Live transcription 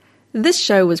This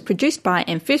show was produced by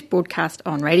and first broadcast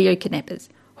on Radio Kidnappers,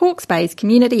 Hawke's Bay's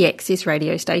community access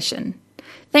radio station.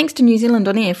 Thanks to New Zealand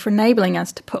On Air for enabling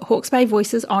us to put Hawke's Bay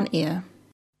voices on air.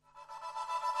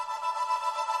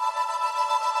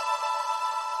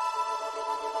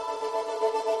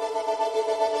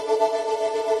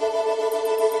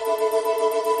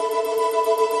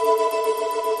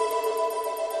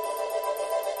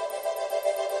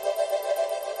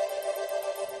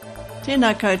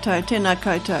 Tēnā koutou, tēnā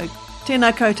koutou,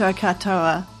 tēnā koutou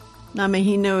katoa, ngā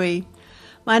mihi nui.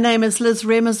 My name is Liz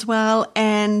Remerswell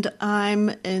and I'm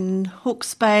in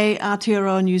Hawke's Bay,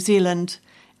 Aotearoa, New Zealand,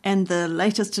 and the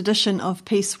latest edition of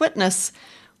Peace Witness.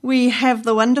 We have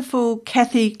the wonderful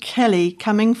Kathy Kelly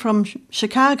coming from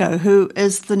Chicago, who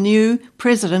is the new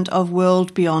president of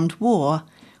World Beyond War.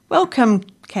 Welcome,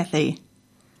 Kathy.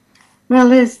 Well,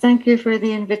 Liz, thank you for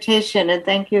the invitation and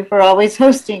thank you for always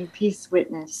hosting Peace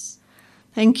Witness.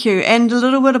 Thank you. And a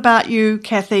little bit about you,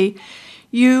 Kathy.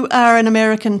 You are an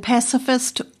American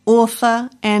pacifist, author,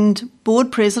 and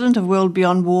board president of World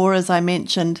Beyond War, as I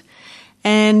mentioned,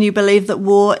 and you believe that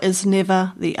war is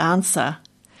never the answer.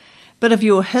 Bit of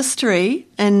your history: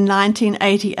 in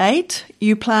 1988,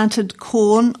 you planted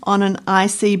corn on an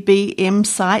ICBM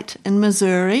site in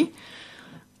Missouri,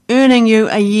 earning you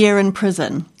a year in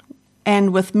prison,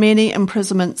 and with many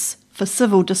imprisonments for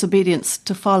civil disobedience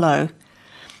to follow.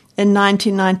 In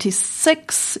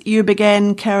 1996, you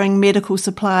began carrying medical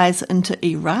supplies into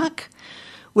Iraq,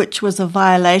 which was a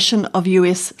violation of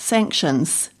US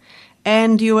sanctions.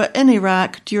 And you were in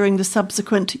Iraq during the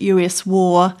subsequent US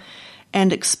war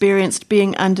and experienced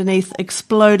being underneath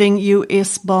exploding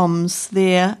US bombs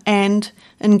there and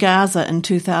in Gaza in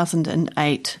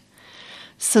 2008.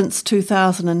 Since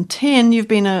 2010, you've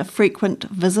been a frequent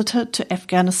visitor to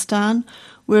Afghanistan,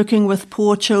 working with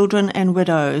poor children and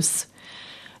widows.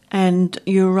 And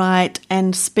you write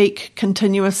and speak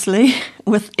continuously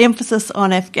with emphasis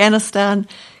on Afghanistan,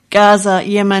 Gaza,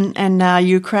 Yemen, and now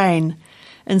Ukraine,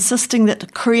 insisting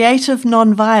that creative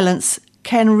non-violence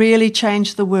can really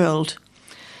change the world.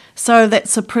 So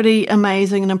that's a pretty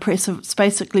amazing and impressive, it's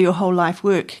basically your whole life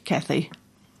work, Kathy.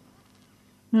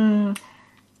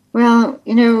 Well,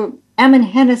 you know, Ammon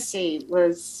Hennessy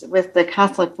was with the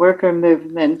Catholic Worker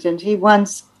Movement, and he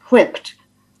once quipped,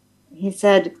 he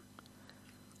said,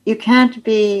 "You can't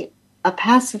be a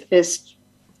pacifist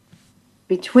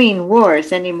between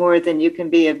wars any more than you can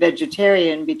be a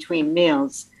vegetarian between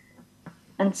meals."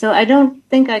 And so I don't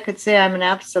think I could say I'm an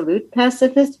absolute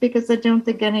pacifist because I don't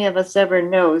think any of us ever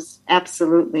knows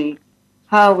absolutely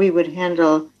how we would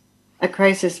handle a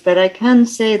crisis. But I can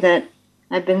say that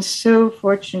I've been so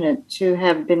fortunate to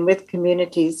have been with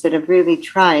communities that have really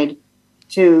tried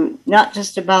to not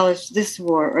just abolish this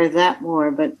war or that war,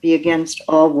 but be against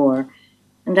all war.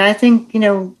 And I think, you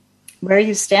know, where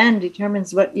you stand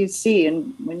determines what you see.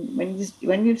 And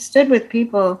when you've stood with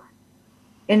people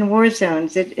in war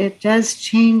zones, it does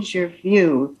change your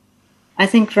view, I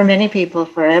think, for many people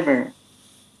forever.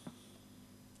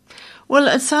 Well,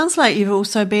 it sounds like you've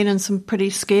also been in some pretty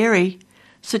scary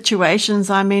situations.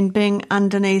 I mean, being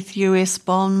underneath US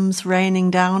bombs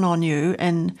raining down on you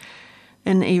in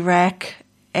Iraq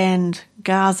and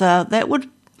Gaza,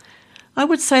 I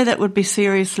would say that would be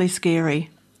seriously scary.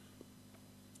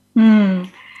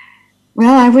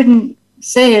 Well, I wouldn't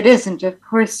say it isn't. Of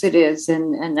course it is.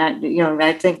 And that, you know,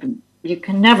 I think you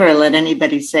can never let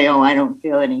anybody say, "Oh, I don't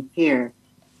feel any fear."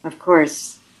 Of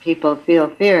course, people feel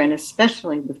fear, and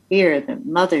especially the fear that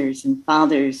mothers and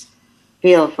fathers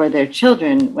feel for their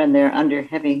children when they're under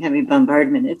heavy, heavy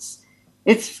bombardment.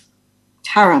 It's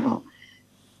terrible.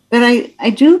 But I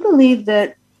do believe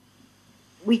that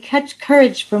we catch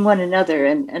courage from one another,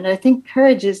 and I think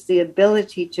courage is the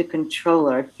ability to control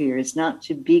our fears, not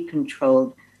to be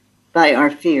controlled by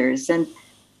our fears. And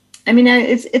I mean,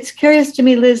 it's curious to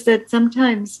me, Liz, that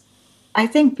sometimes I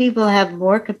think people have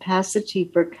more capacity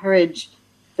for courage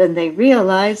than they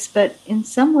realize, but in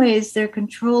some ways they're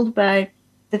controlled by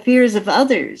the fears of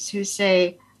others who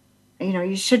say, you know,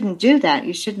 you shouldn't do that,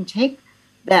 you shouldn't take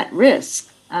that risk.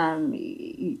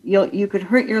 You could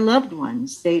hurt your loved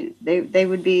ones. They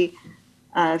would be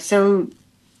so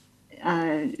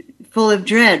full of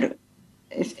dread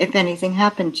if anything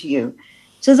happened to you.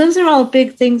 So those are all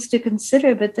big things to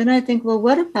consider. But then I think, well,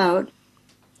 what about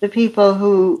the people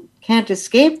who can't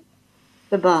escape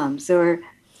the bombs? Or,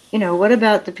 you know, what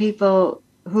about the people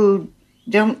who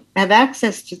don't have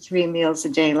access to 3 meals a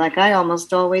day like I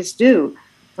almost always do?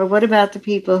 Or what about the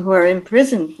people who are in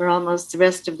prison for almost the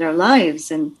rest of their lives?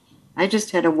 And I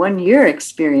just had a 1-year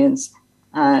experience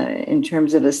in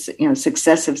terms of a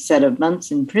successive set of months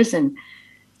in prison.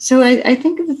 So I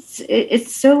think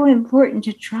it's so important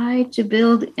to try to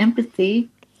build empathy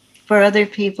for other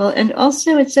people. And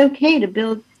also it's okay to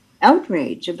build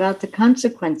outrage about the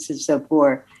consequences of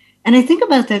war. And I think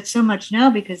about that so much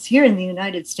now because here in the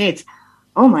United States,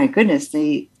 oh my goodness,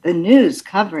 the news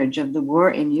coverage of the war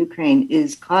in Ukraine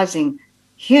is causing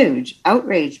huge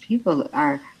outrage. People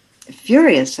are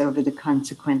furious over the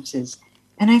consequences.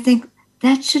 And I think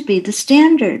that should be the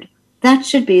standard. That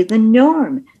should be the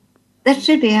norm. That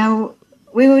should be how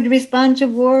we would respond to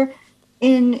war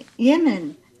in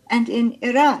Yemen and in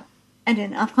Iraq and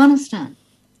in Afghanistan.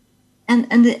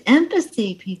 And the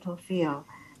empathy people feel,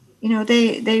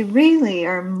 they really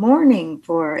are mourning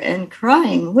for and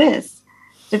crying with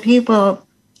the people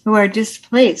who are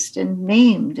displaced and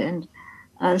maimed and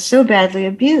so badly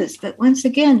abused. But once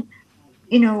again,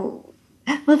 well,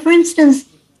 for instance,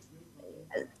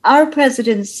 our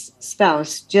president's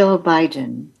spouse, Jill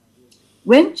Biden,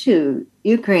 went to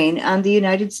Ukraine on the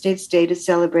United States Day to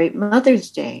celebrate Mother's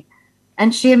Day,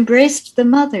 and she embraced the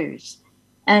mothers,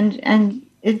 and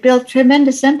it built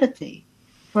tremendous empathy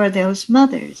for those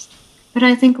mothers. But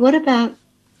I think, what about,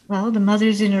 the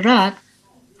mothers in Iraq?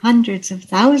 Hundreds of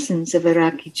thousands of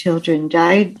Iraqi children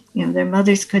died. Their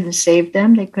mothers couldn't save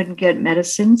them. They couldn't get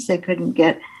medicines. They couldn't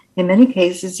get, in many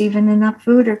cases, even enough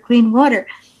food or clean water.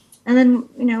 And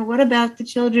then, what about the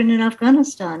children in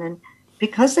Afghanistan? And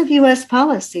because of U.S.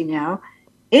 policy now,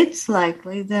 it's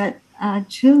likely that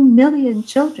 2 million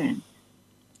children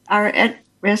are at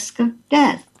risk of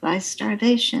death by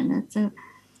starvation. It's a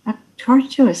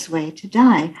tortuous way to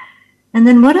die. And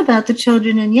then what about the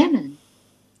children in Yemen?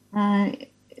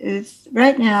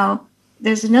 Right now,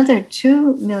 there's another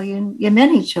 2 million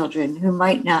Yemeni children who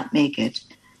might not make it.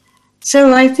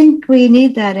 So I think we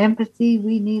need that empathy.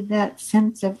 We need that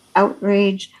sense of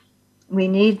outrage. We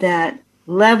need that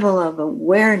level of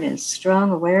awareness,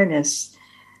 strong awareness,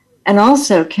 and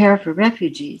also care for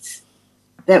refugees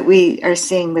that we are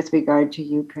seeing with regard to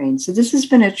Ukraine. So this has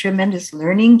been a tremendous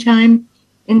learning time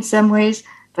in some ways,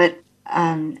 but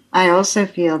I also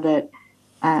feel that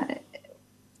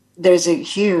there's a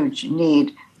huge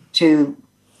need to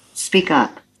speak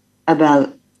up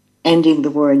about ending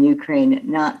the war in Ukraine,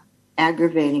 not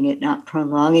aggravating it, not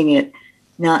prolonging it,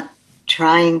 not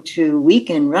trying to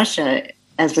weaken Russia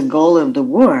as the goal of the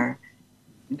war,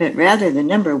 but rather the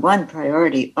number one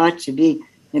priority ought to be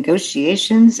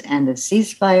negotiations and a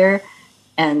ceasefire,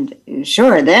 and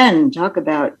sure, then talk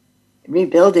about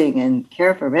rebuilding and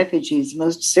care for refugees,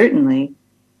 most certainly.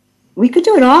 We could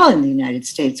do it all in the United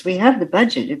States. We have the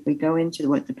budget if we go into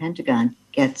what the Pentagon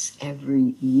gets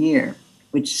every year,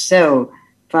 which so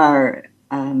far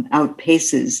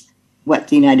outpaces what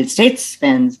the United States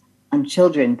spends on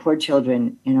children, poor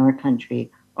children in our country,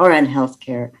 or on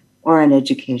healthcare, or on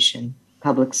education,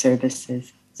 public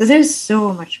services. So there's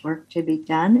so much work to be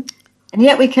done, and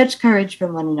yet we catch courage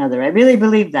from one another. I really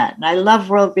believe that, and I love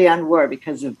World Beyond War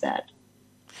because of that.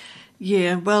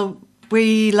 Yeah, well,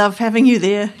 we love having you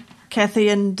there, Kathy,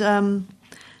 and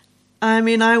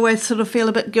I always sort of feel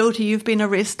a bit guilty. You've been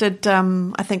arrested,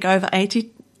 I think, over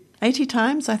 80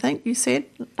 times, I think you said.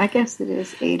 I guess it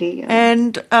is 80. Yeah.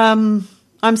 And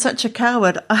I'm such a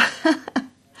coward.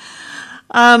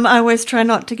 I always try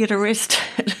not to get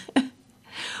arrested or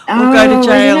go to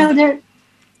jail.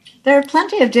 There are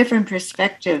plenty of different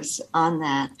perspectives on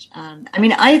that.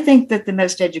 I think that the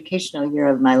most educational year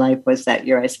of my life was that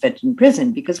year I spent in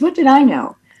prison, because what did I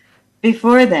know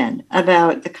before then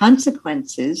about the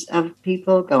consequences of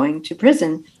people going to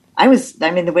prison?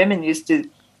 The women used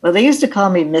to call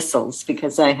me missiles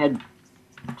because I had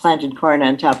planted corn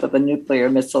on top of a nuclear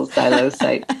missile silo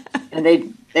site. And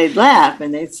they'd laugh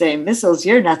and they'd say, missiles,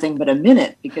 you're nothing but a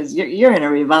minute because you're in a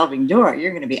revolving door.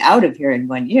 You're going to be out of here in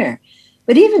 1 year.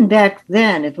 But even back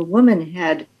then, if a woman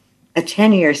had a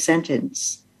 10-year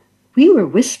sentence, we were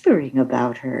whispering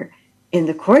about her in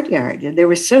the courtyard. And there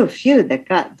were so few that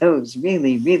got those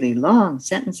really, really long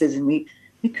sentences. And we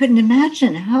couldn't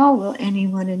imagine, how will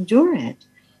anyone endure it?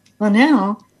 Well,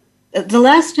 now, the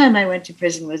last time I went to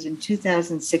prison was in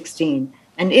 2016,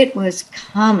 and it was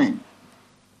common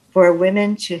for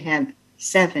women to have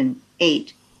 7,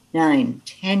 8, 9,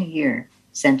 10-year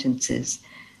sentences.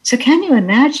 So can you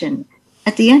imagine,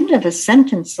 at the end of a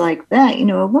sentence like that,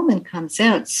 a woman comes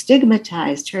out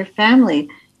stigmatized. Her family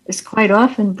is quite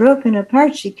often broken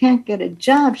apart. She can't get a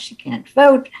job. She can't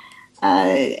vote.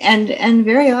 And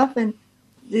very often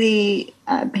the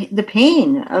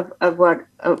pain of what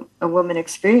a woman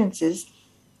experiences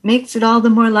makes it all the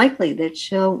more likely that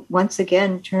she'll once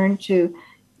again turn to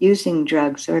using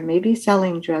drugs or maybe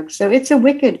selling drugs. So it's a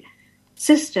wicked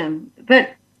system.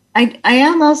 But I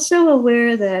am also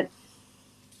aware that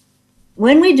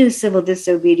when we do civil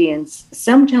disobedience,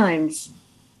 sometimes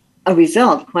a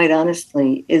result, quite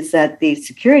honestly, is that the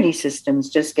security systems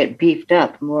just get beefed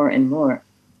up more and more.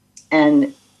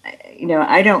 And,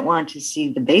 I don't want to see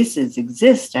the bases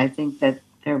exist. I think that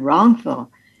they're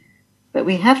wrongful. But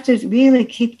we have to really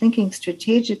keep thinking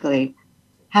strategically.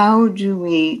 How do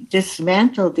we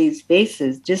dismantle these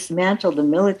bases, dismantle the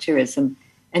militarism,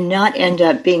 and not end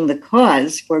up being the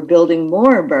cause for building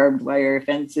more barbed wire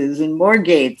fences and more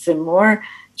gates and more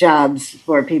jobs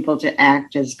for people to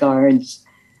act as guards?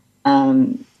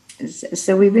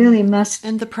 So we really must...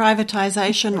 And the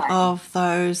privatization of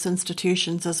those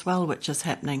institutions as well, which is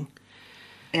happening.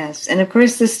 Yes, and of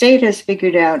course the state has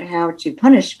figured out how to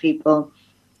punish people,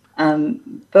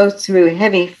 both through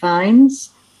heavy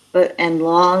fines and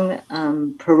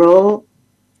long parole,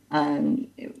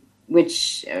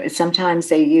 which sometimes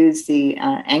they use the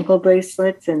ankle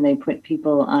bracelets and they put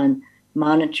people on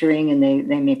monitoring and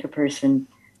they make a person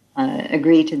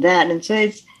agree to that. And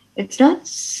so it's not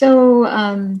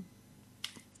so...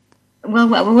 well,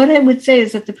 what I would say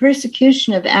is that the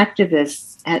persecution of activists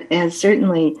has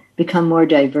certainly become more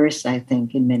diverse, I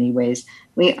think, in many ways.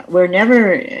 We're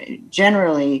never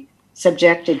generally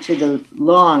subjected to the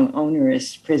long,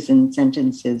 onerous prison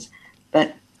sentences,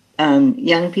 but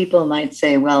young people might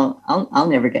say, well, I'll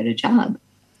never get a job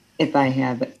if I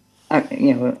have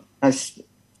a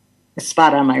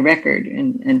spot on my record.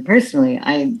 And personally,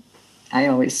 I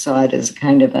always saw it as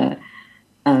kind of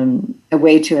a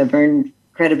way to have earned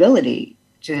credibility,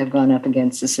 to have gone up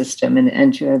against the system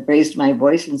and to have raised my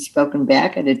voice and spoken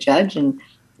back at a judge and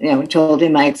told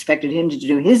him I expected him to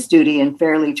do his duty and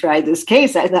fairly try this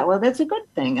case. I thought, well, that's a good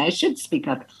thing. I should speak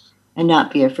up and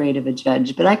not be afraid of a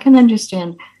judge. But I can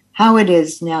understand how it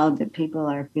is now that people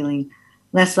are feeling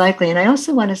less likely. And I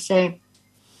also want to say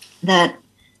that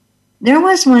there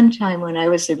was one time when I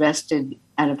was arrested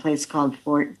at a place called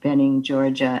Fort Benning,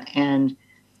 Georgia, and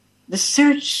the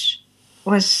search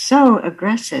was so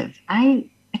aggressive. I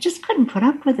just couldn't put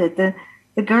up with it.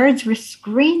 The guards were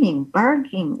screaming,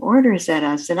 barking orders at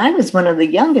us. And I was one of the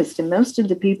youngest, and most of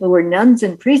the people were nuns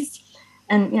and priests.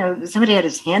 And, somebody had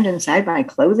his hand inside my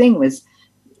clothing, was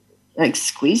like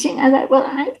squeezing. I thought, well,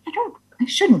 I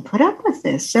shouldn't put up with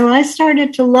this. So I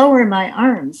started to lower my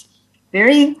arms,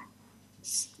 very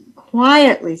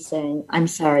quietly saying, I'm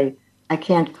sorry, I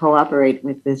can't cooperate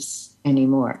with this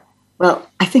anymore. Well,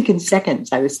 I think in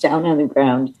seconds I was down on the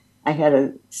ground. I had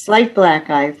a slight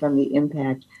black eye from the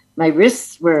impact. My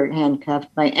wrists were handcuffed.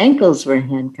 My ankles were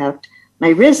handcuffed. My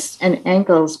wrists and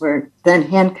ankles were then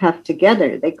handcuffed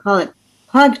together. They call it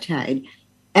hogtied.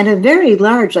 And a very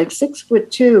large, like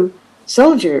 6'2"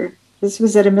 soldier, this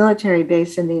was at a military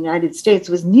base in the United States,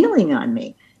 was kneeling on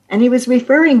me. And he was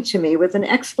referring to me with an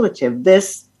expletive,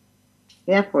 this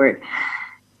F word.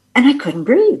 And I couldn't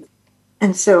breathe.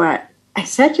 And so I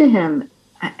said to him,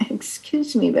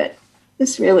 excuse me, but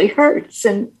this really hurts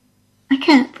and I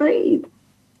can't breathe.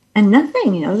 And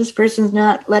nothing, this person's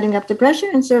not letting up the pressure.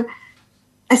 And so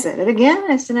I said it again.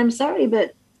 I said, I'm sorry,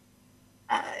 but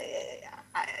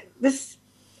this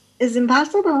is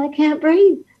impossible. I can't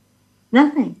breathe.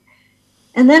 Nothing.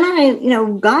 And then I,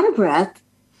 got a breath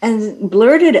and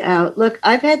blurted out, look,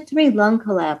 I've had 3 lung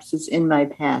collapses in my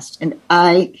past and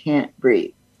I can't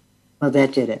breathe. Well,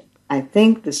 that did it. I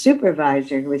think the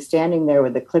supervisor who was standing there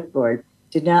with a clipboard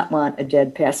did not want a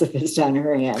dead pacifist on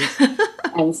her hands.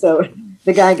 And so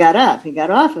the guy got up. He got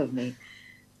off of me.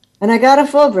 And I got a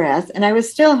full breath, and I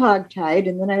was still hogtied.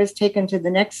 And then I was taken to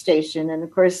the next station. And,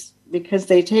 of course, because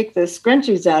they take the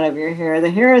scrunchies out of your hair,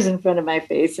 the hair is in front of my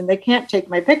face, and they can't take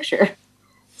my picture.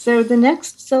 So the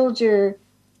next soldier,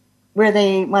 where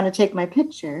they want to take my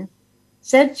picture,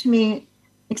 said to me,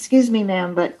 excuse me,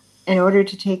 ma'am, but in order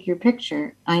to take your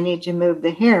picture, I need to move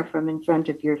the hair from in front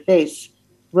of your face.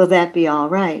 Will that be all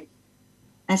right?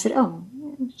 I said, oh,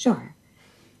 sure.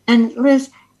 And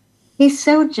Liz, he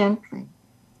so gently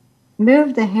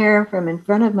moved the hair from in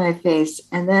front of my face,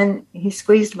 and then he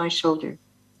squeezed my shoulder.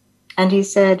 And he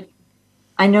said,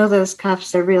 I know those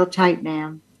cuffs are real tight,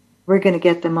 ma'am. We're going to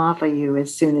get them off of you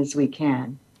as soon as we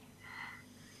can.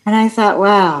 And I thought,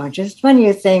 wow, just when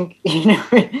you think,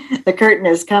 the curtain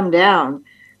has come down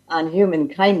on human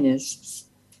kindness,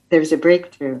 there's a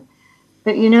breakthrough.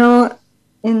 But,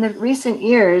 in the recent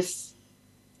years,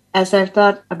 as I've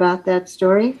thought about that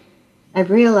story, I've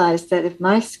realized that if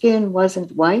my skin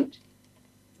wasn't white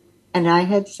and I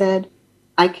had said,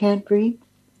 I can't breathe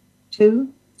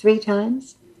 2, 3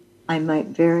 times, I might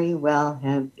very well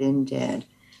have been dead.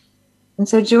 And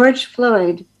so George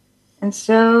Floyd and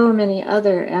so many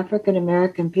other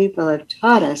African-American people have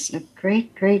taught us a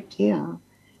great, great deal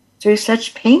through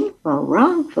such painful,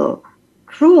 wrongful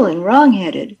cruel and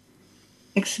wrong-headed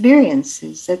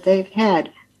experiences that they've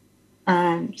had.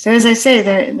 So as I say,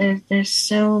 there's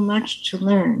so much to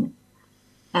learn,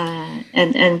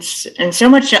 and so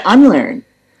much to unlearn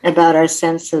about our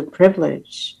sense of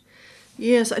privilege.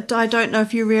 Yes, I don't know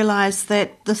if you realise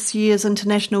that this year's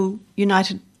International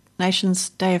United Nations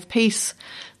Day of Peace,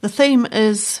 the theme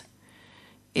is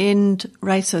End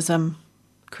Racism,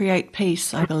 Create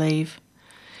Peace, I believe.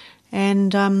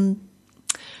 And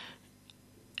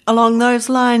along those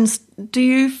lines, do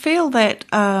you feel that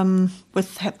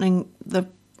with happening, the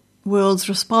world's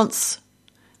response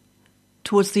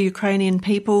towards the Ukrainian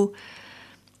people,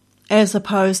 as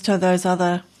opposed to those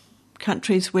other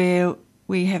countries where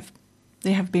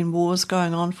there have been wars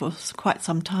going on for quite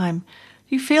some time,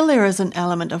 do you feel there is an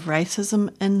element of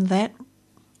racism in that?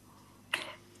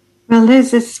 Well,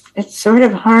 Liz, it's sort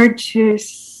of hard to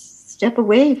step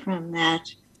away from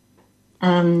that.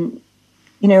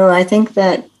 I think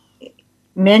that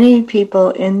many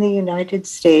people in the United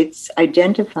States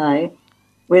identify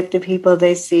with the people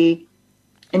they see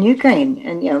in Ukraine,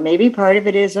 and maybe part of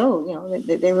it is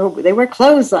they wear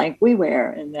clothes like we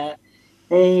wear, and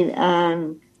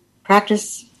they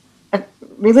practice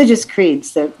religious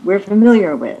creeds that we're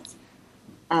familiar with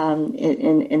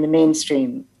in the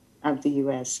mainstream of the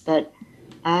U.S. But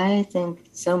I think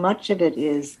so much of it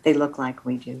is they look like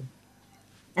we do,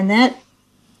 and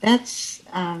that's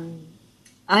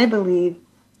I believe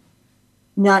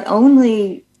not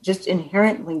only just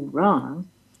inherently wrong,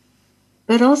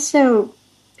 but also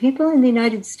people in the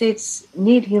United States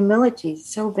need humility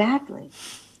so badly.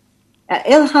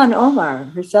 Ilhan Omar,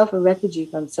 herself a refugee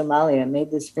from Somalia,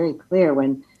 made this very clear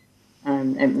when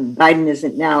and Biden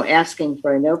isn't now asking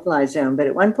for a no-fly zone, but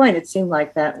at one point it seemed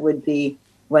like that would be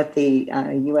what the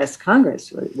U.S.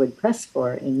 Congress would press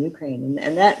for in Ukraine,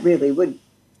 and that really would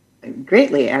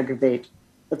greatly aggravate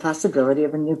the possibility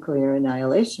of a nuclear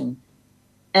annihilation.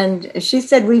 And she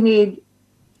said we need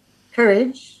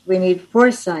courage, we need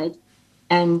foresight,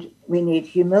 and we need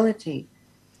humility.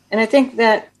 And I think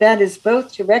that is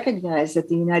both to recognize that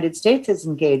the United States has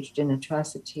engaged in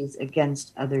atrocities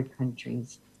against other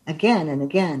countries again and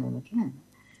again and again.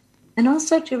 And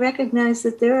also to recognize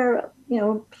that there are,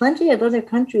 plenty of other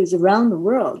countries around the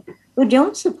world who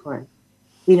don't support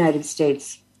the United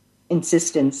States'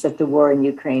 insistence that the war in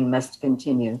Ukraine must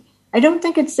continue. I don't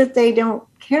think it's that they don't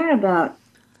care about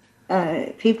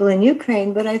people in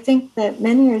Ukraine, but I think that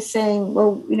many are saying,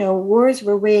 well, wars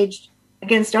were waged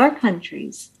against our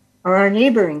countries or our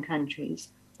neighboring countries,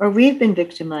 or we've been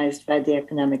victimized by the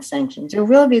economic sanctions, or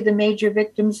we'll be the major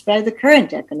victims by the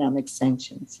current economic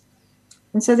sanctions.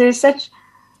 And so there's such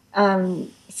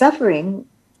suffering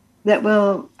that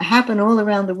will happen all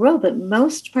around the world, but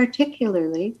most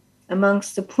particularly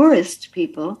amongst the poorest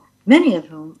people, many of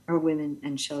whom are women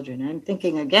and children. I'm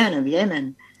thinking again of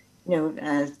Yemen.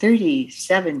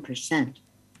 37%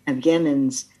 of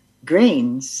Yemen's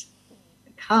grains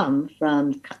come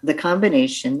from the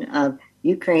combination of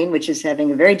Ukraine, which is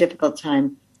having a very difficult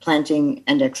time planting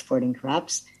and exporting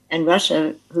crops, and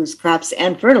Russia, whose crops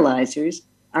and fertilizers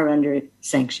are under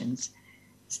sanctions.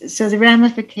 So the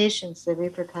ramifications, the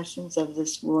repercussions of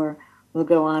this war will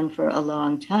go on for a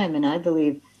long time, and I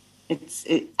believe it's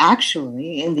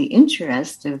actually in the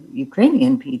interest of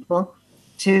Ukrainian people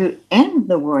to end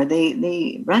the war.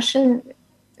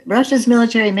 Russia's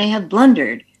military may have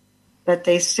blundered, but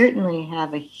they certainly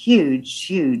have a huge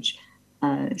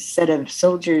set of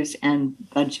soldiers and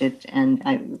budget, and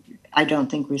I don't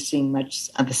think we're seeing much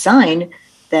of a sign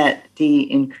that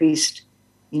the increased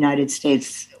United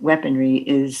States weaponry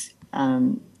is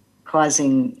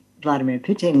causing Vladimir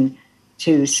Putin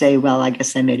to say, well, I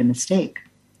guess I made a mistake.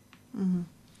 Mm-hmm.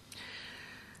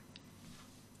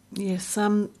 Yes.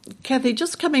 Kathy,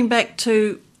 just coming back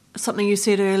to something you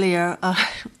said earlier,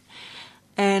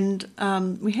 and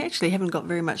we actually haven't got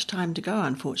very much time to go,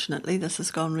 unfortunately. This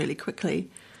has gone really quickly.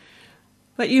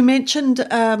 But you mentioned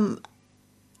the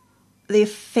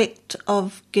effect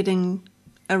of getting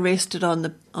arrested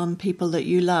on people that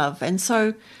you love. And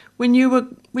so when you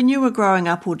were growing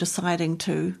up or deciding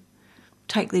to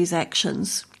take these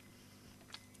actions,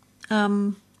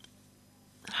 how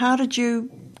did you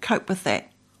cope with that?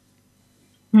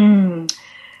 Well,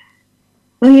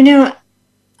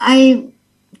 I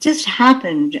just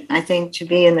happened, I think, to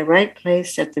be in the right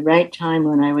place at the right time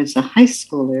when I was a high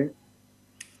schooler.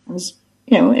 I was,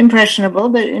 impressionable,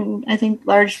 but in, I think,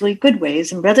 largely good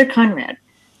ways. And Brother Conrad,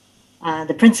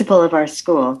 the principal of our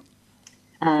school,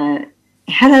 had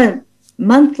a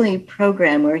monthly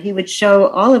program where he would show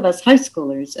all of us high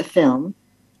schoolers a film,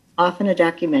 often a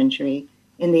documentary,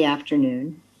 in the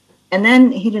afternoon. And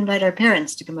then he'd invite our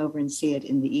parents to come over and see it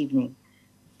in the evening.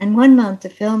 And one month, the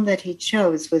film that he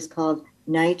chose was called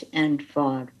Night and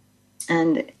Fog.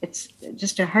 And it's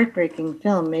just a heartbreaking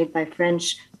film made by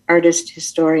French artist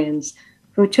historians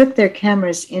who took their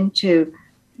cameras into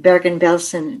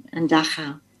Bergen-Belsen and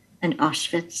Dachau and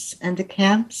Auschwitz and the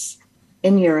camps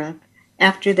in Europe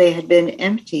after they had been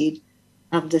emptied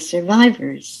of the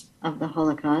survivors of the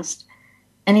Holocaust.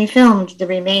 And he filmed the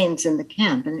remains in the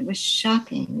camp, and it was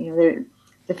shocking.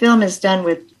 The film is done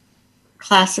with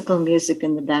classical music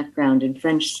in the background and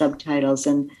French subtitles,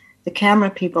 and the camera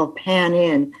people pan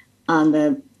in on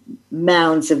the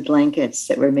mounds of blankets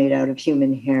that were made out of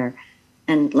human hair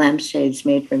and lampshades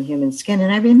made from human skin.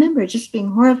 And I remember just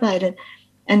being horrified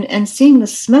and seeing the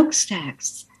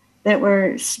smokestacks that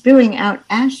were spewing out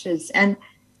ashes. And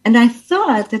I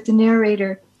thought that the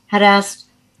narrator had asked,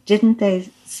 didn't they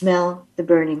smell the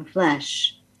burning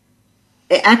flesh?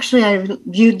 Actually, I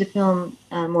viewed the film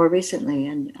more recently,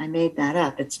 and I made that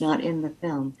up. It's not in the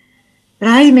film. But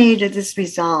I made this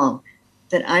resolve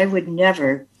that I would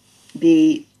never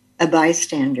be a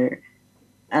bystander,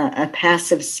 a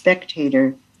passive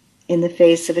spectator in the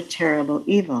face of a terrible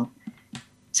evil.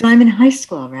 So I'm in high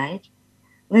school, right?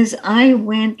 Liz, I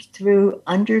went through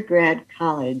undergrad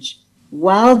college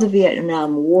while the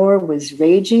Vietnam War was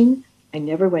raging. I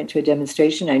never went to a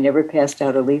demonstration. I never passed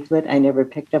out a leaflet. I never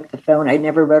picked up the phone. I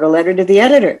never wrote a letter to the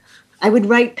editor. I would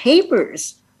write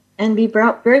papers and be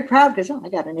very proud because, I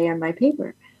got an A on my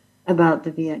paper about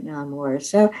the Vietnam War.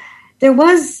 So there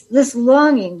was this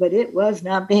longing, but it was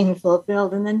not being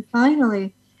fulfilled. And then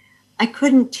finally, I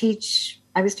couldn't teach.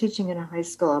 I was teaching in a high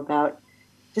school about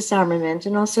disarmament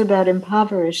and also about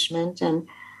impoverishment. And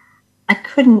I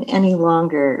couldn't any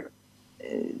longer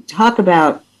talk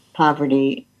about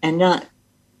poverty and not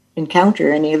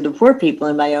encounter any of the poor people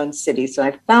in my own city. So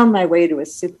I found my way to a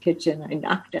soup kitchen. I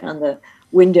knocked on the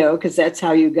window because that's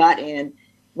how you got in,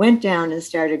 went down and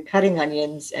started cutting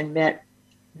onions and met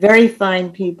very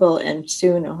fine people and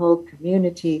soon a whole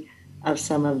community of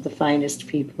some of the finest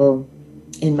people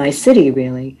in my city,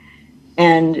 really.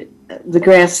 And the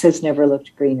grass has never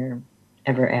looked greener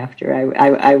ever after.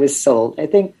 I was sold. I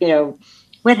think,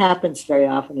 what happens very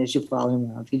often is you fall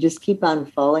in love. You just keep on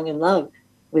falling in love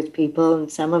with people,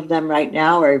 and some of them right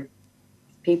now are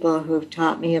people who've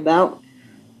taught me about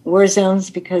war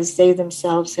zones because they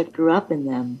themselves have grew up in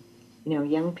them.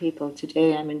 Young people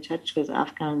today, I'm in touch with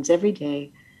Afghans every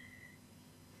day,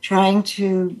 trying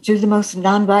to do the most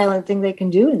nonviolent thing they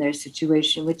can do in their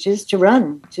situation, which is to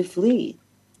run, to flee,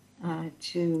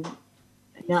 to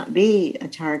not be a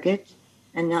target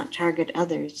and not target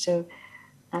others. So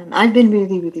I've been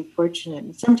really, really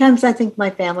fortunate. Sometimes I think my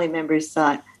family members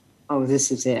thought, oh,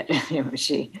 this is it.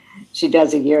 She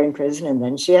does a year in prison and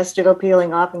then she has to go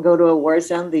peeling off and go to a war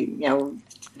zone,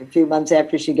 a few months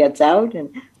after she gets out,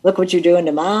 and look what you're doing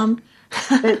to mom.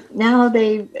 But now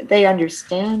they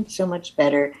understand so much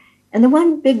better. And the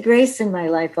one big grace in my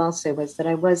life also was that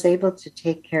I was able to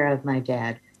take care of my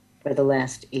dad for the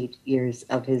last 8 years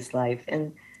of his life.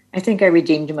 And I think I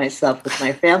redeemed myself with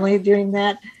my family doing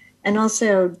that. And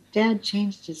also, Dad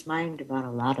changed his mind about a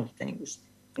lot of things,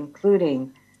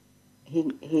 including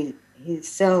he's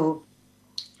so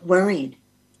worried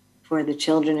for the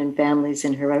children and families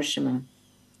in Hiroshima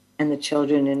and the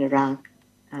children in Iraq.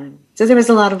 So there was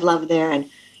a lot of love there,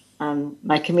 and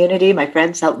my community, my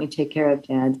friends helped me take care of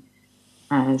Dad.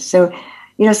 So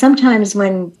sometimes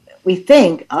when we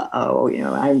think,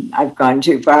 I've gone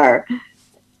too far,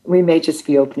 we may just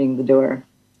be opening the door.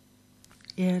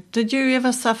 Yeah. Did you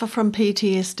ever suffer from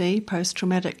PTSD,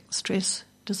 post-traumatic stress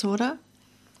disorder?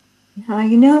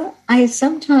 I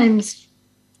sometimes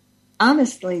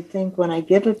honestly think when I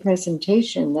give a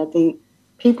presentation that the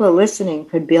people listening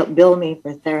could bill me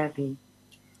for therapy.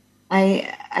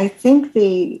 I think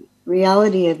the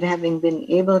reality of having been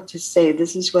able to say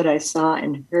this is what I saw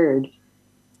and heard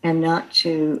and not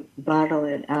to bottle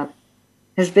it up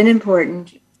has been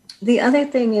important. The other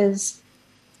thing is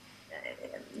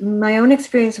my own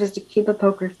experience was to keep a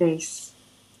poker face.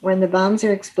 When the bombs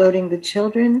are exploding, the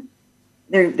children,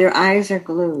 their eyes are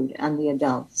glued on the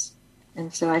adults.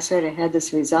 And so I sort of had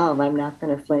this resolve, I'm not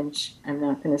going to flinch. I'm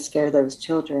not going to scare those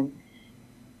children.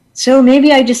 So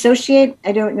maybe I dissociate,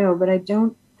 I don't know, but I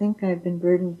don't think I've been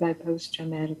burdened by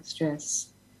post-traumatic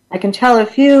stress. I can tell a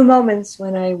few moments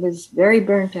when I was very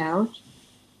burnt out,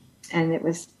 and it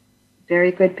was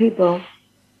very good people,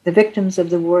 the victims of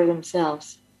the war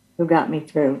themselves, who got me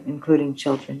through, including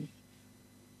children.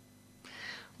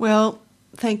 Well,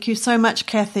 thank you so much,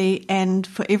 Kathy, and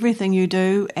for everything you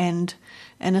do, and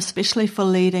especially for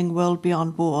leading World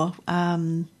Beyond War.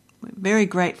 We're very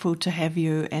grateful to have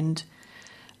you, and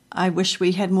I wish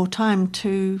we had more time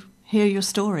to hear your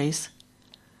stories.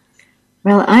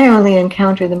 Well, I only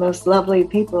encounter the most lovely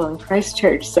people in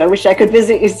Christchurch, so I wish I could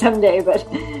visit you someday, but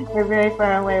we're very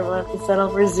far away. We'll have to settle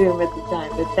for Zoom at the time.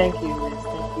 But thank you, Liz.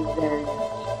 Thank you very much.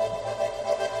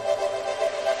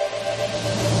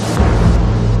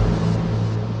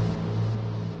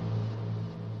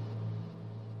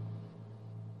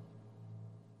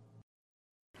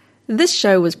 This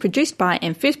show was produced by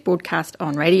and first broadcast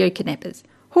on Radio Kidnappers,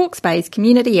 Hawke's Bay's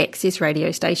community access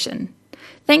radio station.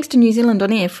 Thanks to New Zealand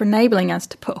On Air for enabling us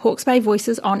to put Hawke's Bay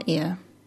voices on air.